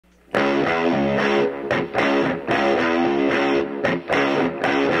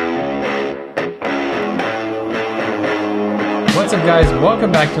guys,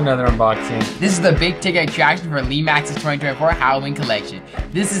 welcome back to another unboxing. This is the big ticket attraction for Lemax's 2024 Halloween collection.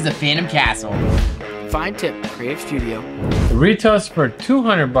 This is the Phantom Castle. Fine tip, Creative Studio. It retails for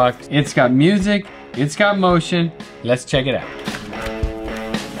 200 bucks. It's got music, it's got motion. Let's check it out.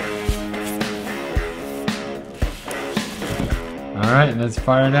 All right, let's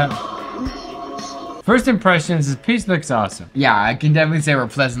fire it up. First impressions, this piece looks awesome. Yeah, I can definitely say we're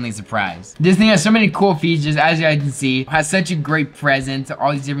pleasantly surprised. This thing has so many cool features, as you guys can see. It has such a great presence,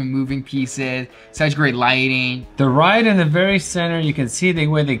 all these different moving pieces, such great lighting. The ride in the very center, you can see the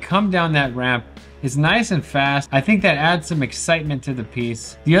way they come down that ramp is nice and fast. I think that adds some excitement to the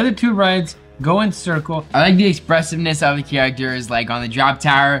piece. The other two rides go in circle. I like the expressiveness of the characters, like on the drop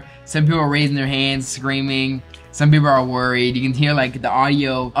tower, some people are raising their hands, screaming. Some people are worried. You can hear like the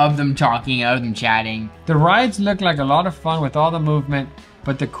audio of them talking, of them chatting. The rides look like a lot of fun with all the movement,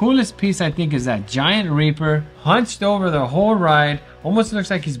 but the coolest piece I think is that giant Reaper hunched over the whole ride. Almost looks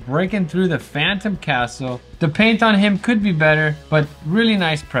like he's breaking through the Phantom Castle. The paint on him could be better, but really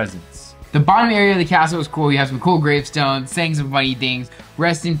nice presence. The bottom area of the castle is cool. You have some cool gravestones, saying some funny things.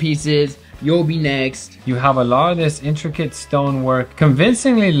 Rest in pieces. You'll be next. You have a lot of this intricate stonework.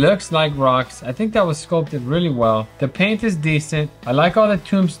 Convincingly looks like rocks. I think that was sculpted really well. The paint is decent. I like all the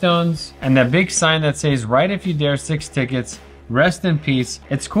tombstones and that big sign that says, "Right if you dare, 6 tickets. Rest in peace."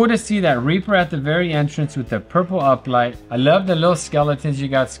 It's cool to see that Reaper at the very entrance with the purple uplight. I love the little skeletons you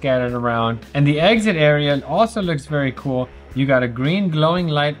got scattered around. And the exit area also looks very cool. You got a green glowing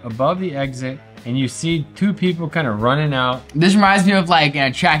light above the exit, and you see 2 people kind of running out. This reminds me of like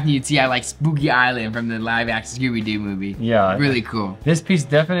an attraction you'd see at like Spooky Island from the live action Scooby-Doo movie. Yeah. Really cool. This piece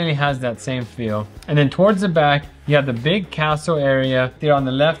definitely has that same feel. And then towards the back, you have the big castle area. There on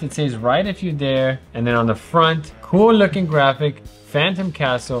the left, it says, "Right if you dare." And then on the front, cool looking graphic, Phantom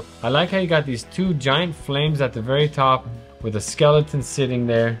Castle. I like how you got these 2 giant flames at the very top with a skeleton sitting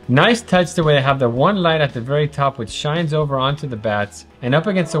there. Nice touch the way they have the one light at the very top which shines over onto the bats. And up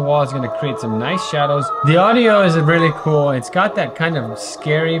against the wall is going to create some nice shadows. The audio is really cool. It's got that kind of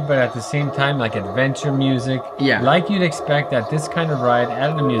scary, but at the same time, like adventure music. Yeah. Like you'd expect at this kind of ride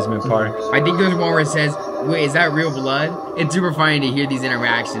at an amusement park. I think there's one where it says, "Wait, is that real blood?" It's super funny to hear these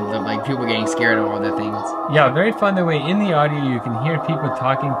interactions of like people getting scared of all the things. Yeah, very fun the way in the audio you can hear people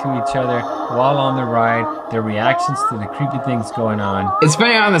talking to each other while on the ride, their reactions to the creepy things going on. It's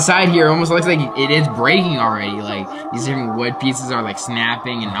funny on the side here, it almost looks like it is breaking already. Like these different wood pieces are like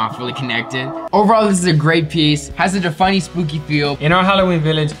snapping and not fully connected. Overall, this is a great piece. Has such a funny, spooky feel. In our Halloween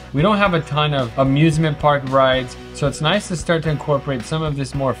village, we don't have a ton of amusement park rides, so it's nice to start to incorporate some of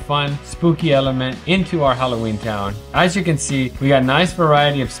this more fun, spooky element into our Halloween town. As you can see, we got a nice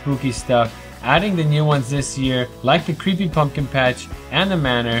variety of spooky stuff. Adding the new ones this year, like the creepy pumpkin patch and the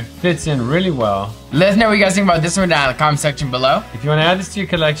manor, fits in really well. Let us know what you guys think about this one down in the comment section below. If you want to add this to your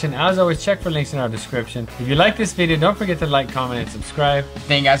collection, as always, check for links in our description. If you like this video, don't forget to like, comment, and subscribe.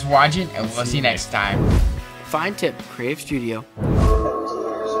 Thank you guys for watching, and we'll see you next time. Fine tip, Creative Studio.